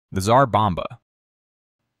The Tsar Bomba.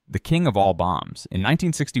 The king of all bombs. In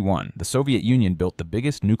 1961, the Soviet Union built the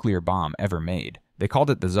biggest nuclear bomb ever made. They called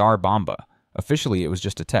it the Tsar Bomba. Officially, it was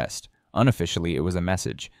just a test. Unofficially, it was a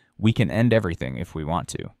message. We can end everything if we want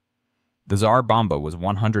to. The Tsar Bomba was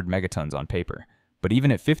 100 megatons on paper, but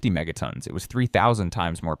even at 50 megatons, it was 3,000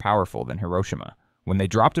 times more powerful than Hiroshima. When they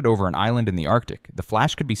dropped it over an island in the Arctic, the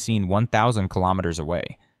flash could be seen 1,000 kilometers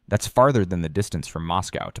away. That's farther than the distance from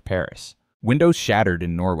Moscow to Paris. Windows shattered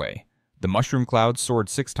in Norway. The mushroom cloud soared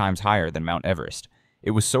 6 times higher than Mount Everest.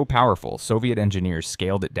 It was so powerful, Soviet engineers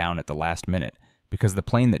scaled it down at the last minute, because the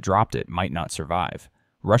plane that dropped it might not survive.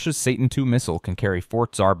 Russia's Satan II missile can carry 4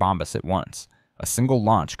 Tsar Bombas at once. A single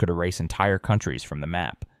launch could erase entire countries from the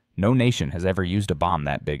map. No nation has ever used a bomb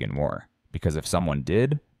that big in war, because if someone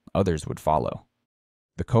did, others would follow.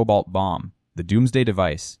 The cobalt bomb, the doomsday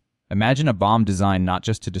device. Imagine a bomb designed not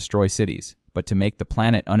just to destroy cities, but to make the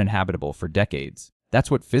planet uninhabitable for decades.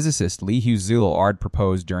 That's what physicist Lee Hughes-Zillard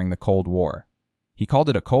proposed during the Cold War. He called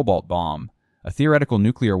it a cobalt bomb, a theoretical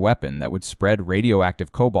nuclear weapon that would spread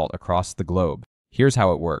radioactive cobalt across the globe. Here's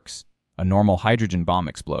how it works. A normal hydrogen bomb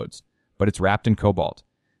explodes, but it's wrapped in cobalt.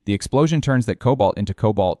 The explosion turns that cobalt into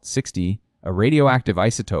cobalt-60, a radioactive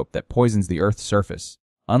isotope that poisons the Earth's surface.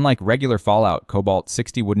 Unlike regular fallout,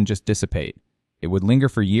 cobalt-60 wouldn't just dissipate. It would linger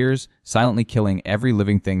for years, silently killing every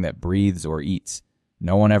living thing that breathes or eats.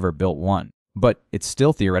 No one ever built one. But it's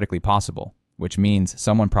still theoretically possible, which means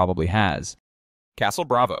someone probably has. Castle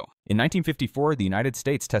Bravo. In 1954, the United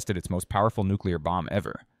States tested its most powerful nuclear bomb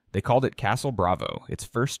ever. They called it Castle Bravo, its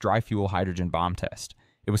first dry-fuel hydrogen bomb test.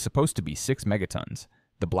 It was supposed to be 6 megatons.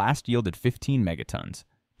 The blast yielded 15 megatons,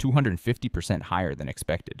 250% higher than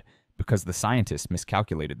expected, because the scientists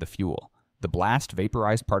miscalculated the fuel. The blast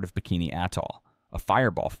vaporized part of Bikini Atoll. A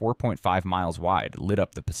fireball 4.5 miles wide lit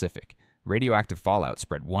up the Pacific. Radioactive fallout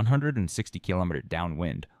spread 160 kilometers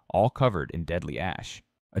downwind, all covered in deadly ash.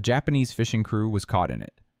 A Japanese fishing crew was caught in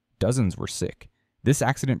it. Dozens were sick. This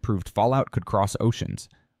accident proved fallout could cross oceans,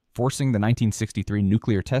 forcing the 1963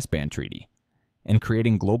 Nuclear Test Ban Treaty, and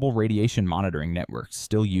creating global radiation monitoring networks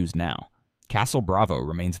still used now. Castle Bravo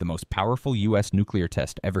remains the most powerful U.S. nuclear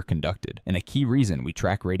test ever conducted, and a key reason we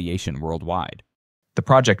track radiation worldwide. The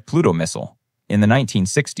Project Pluto missile. In the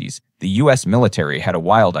 1960s, the U.S. military had a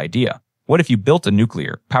wild idea. What if you built a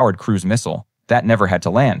nuclear-powered cruise missile that never had to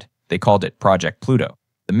land? They called it Project Pluto.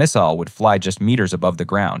 The missile would fly just meters above the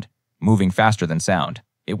ground, moving faster than sound.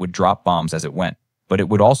 It would drop bombs as it went, but it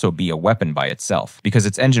would also be a weapon by itself, because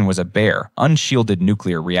its engine was a bare, unshielded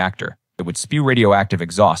nuclear reactor. It would spew radioactive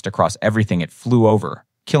exhaust across everything it flew over,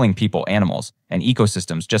 killing people, animals, and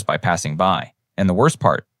ecosystems just by passing by. And the worst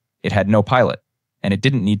part, it had no pilot, and it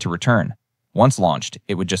didn't need to return. Once launched,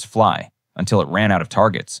 it would just fly, until it ran out of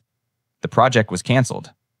targets. The project was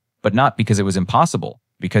canceled, but not because it was impossible,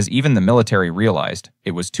 because even the military realized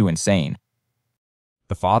it was too insane.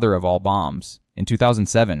 The father of all bombs. In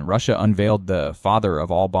 2007, Russia unveiled the father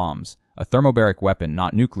of all bombs, a thermobaric weapon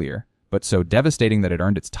not nuclear, but so devastating that it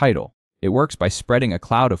earned its title. It works by spreading a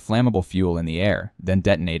cloud of flammable fuel in the air, then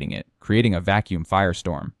detonating it, creating a vacuum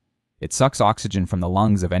firestorm. It sucks oxygen from the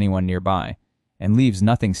lungs of anyone nearby, and leaves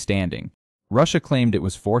nothing standing. Russia claimed it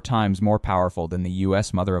was 4 times more powerful than the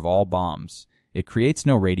U.S. mother of all bombs. It creates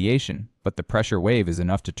no radiation, but the pressure wave is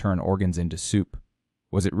enough to turn organs into soup.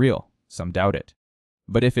 Was it real? Some doubt it.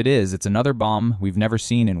 But if it is, it's another bomb we've never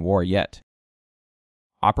seen in war yet.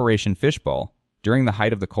 Operation Fishbowl. During the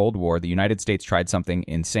height of the Cold War, the United States tried something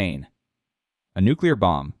insane. A nuclear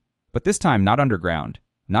bomb, but this time not underground,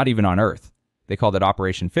 not even on Earth. They called it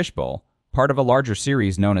Operation Fishbowl, part of a larger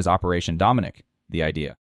series known as Operation Dominic. The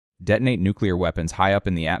idea: detonate nuclear weapons high up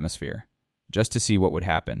in the atmosphere, just to see what would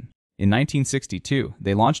happen. In 1962,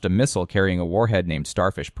 they launched a missile carrying a warhead named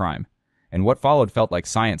Starfish Prime, and what followed felt like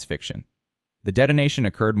science fiction. The detonation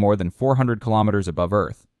occurred more than 400 kilometers above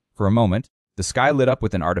Earth. For a moment, the sky lit up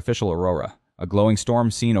with an artificial aurora, a glowing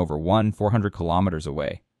storm seen over 400 kilometers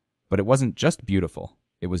away. But it wasn't just beautiful,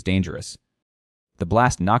 it was dangerous. The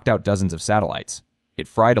blast knocked out dozens of satellites. It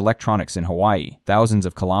fried electronics in Hawaii, thousands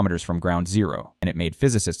of kilometers from ground zero, and it made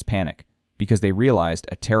physicists panic, because they realized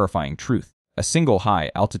a terrifying truth. A single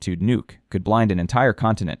high-altitude nuke could blind an entire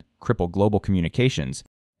continent, cripple global communications,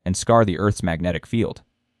 and scar the Earth's magnetic field.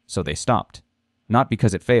 So they stopped. Not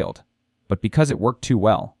because it failed, but because it worked too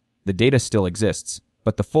well. The data still exists,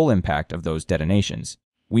 but the full impact of those detonations,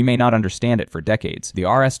 we may not understand it for decades. The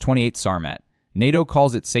RS-28 Sarmat. NATO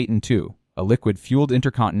calls it Satan II, a liquid-fueled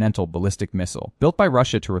intercontinental ballistic missile, built by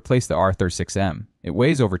Russia to replace the R-36M. It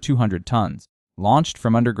weighs over 200 tons, launched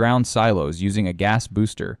from underground silos using a gas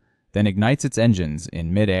booster, then ignites its engines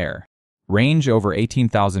in mid-air. Range over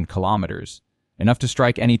 18,000 kilometers. enough to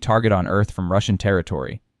strike any target on Earth from Russian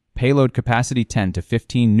territory. Payload capacity 10 to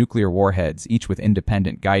 15 nuclear warheads, each with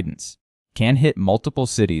independent guidance. Can hit multiple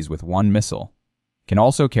cities with one missile. Can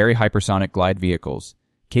also carry hypersonic glide vehicles,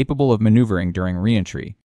 capable of maneuvering during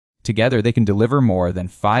re-entry. Together, they can deliver more than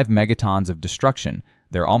 5 megatons of destruction.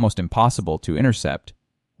 They're almost impossible to intercept.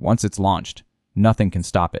 Once it's launched, nothing can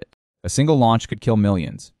stop it. A single launch could kill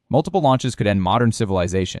millions. Multiple launches could end modern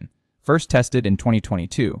civilization. First tested in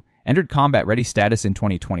 2022, entered combat-ready status in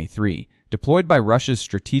 2023, deployed by Russia's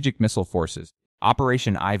Strategic Missile Forces.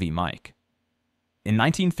 Operation Ivy Mike. In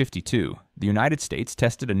 1952, the United States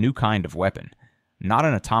tested a new kind of weapon. Not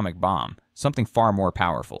an atomic bomb, something far more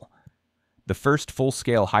powerful. The first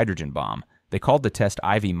full-scale hydrogen bomb. They called the test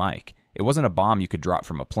Ivy Mike. It wasn't a bomb you could drop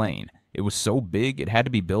from a plane. It was so big it had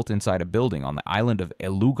to be built inside a building on the island of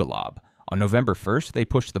Elugalob. On November 1st, they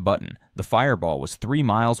pushed the button. The fireball was 3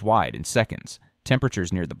 miles wide in seconds.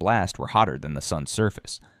 Temperatures near the blast were hotter than the sun's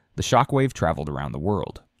surface. The shockwave traveled around the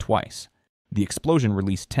world, twice. The explosion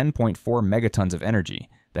released 10.4 megatons of energy.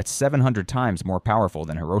 That's 700 times more powerful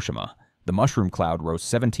than Hiroshima. The mushroom cloud rose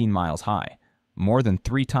 17 miles high, more than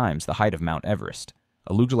 3 times the height of Mount Everest.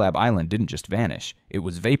 Elugalob Island didn't just vanish, it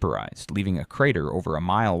was vaporized, leaving a crater over a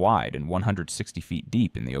mile wide and 160 feet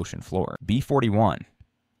deep in the ocean floor. B-41.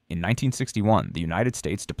 In 1961, the United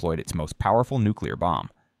States deployed its most powerful nuclear bomb,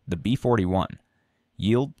 the B-41.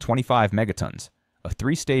 Yield 25 megatons, a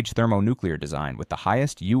 3-stage thermonuclear design with the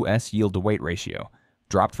highest U.S. yield-to-weight ratio.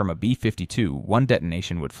 Dropped from a B-52, one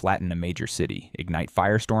detonation would flatten a major city, ignite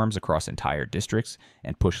firestorms across entire districts,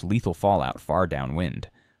 and push lethal fallout far downwind.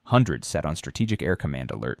 Hundreds sat on Strategic Air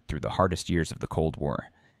Command alert through the hardest years of the Cold War.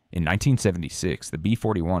 In 1976, the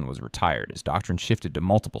B-41 was retired as doctrine shifted to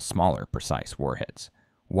multiple smaller, precise warheads.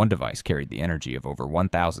 One device carried the energy of over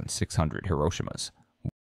 1,600 Hiroshimas.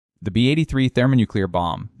 The B-53 thermonuclear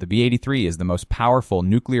bomb. The B-53 is the most powerful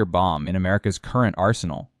nuclear bomb in America's current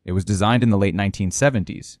arsenal. It was designed in the late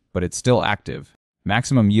 1970s, but it's still active.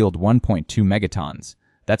 Maximum yield 1.2 megatons.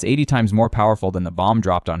 That's 80 times more powerful than the bomb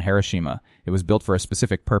dropped on Hiroshima. It was built for a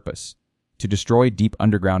specific purpose, to destroy deep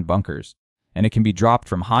underground bunkers. And it can be dropped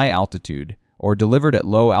from high altitude or delivered at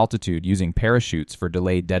low altitude using parachutes for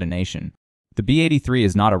delayed detonation. The B-53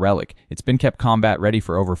 is not a relic. It's been kept combat ready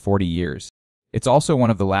for over 40 years. It's also one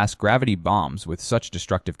of the last gravity bombs with such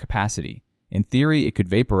destructive capacity. In theory, it could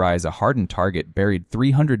vaporize a hardened target buried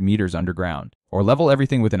 300 meters underground, or level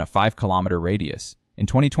everything within a 5-kilometer radius. In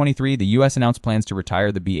 2023, the US announced plans to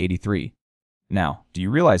retire the B-53. Now, do you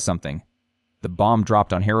realize something? The bomb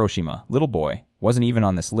dropped on Hiroshima, little boy, wasn't even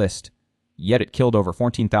on this list. Yet it killed over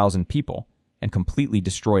 14,000 people and completely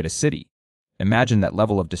destroyed a city. Imagine that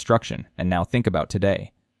level of destruction, and now think about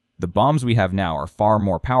today. The bombs we have now are far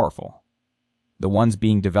more powerful. The ones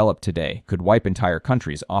being developed today could wipe entire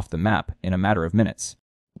countries off the map in a matter of minutes.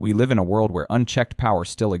 We live in a world where unchecked power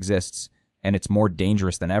still exists, and it's more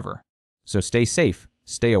dangerous than ever. So stay safe,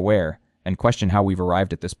 stay aware, and question how we've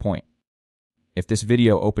arrived at this point. If this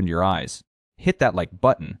video opened your eyes, hit that like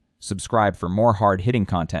button, subscribe for more hard-hitting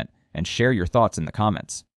content, and share your thoughts in the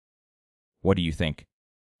comments. What do you think?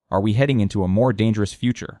 Are we heading into a more dangerous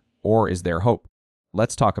future, or is there hope?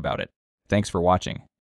 Let's talk about it. Thanks for watching.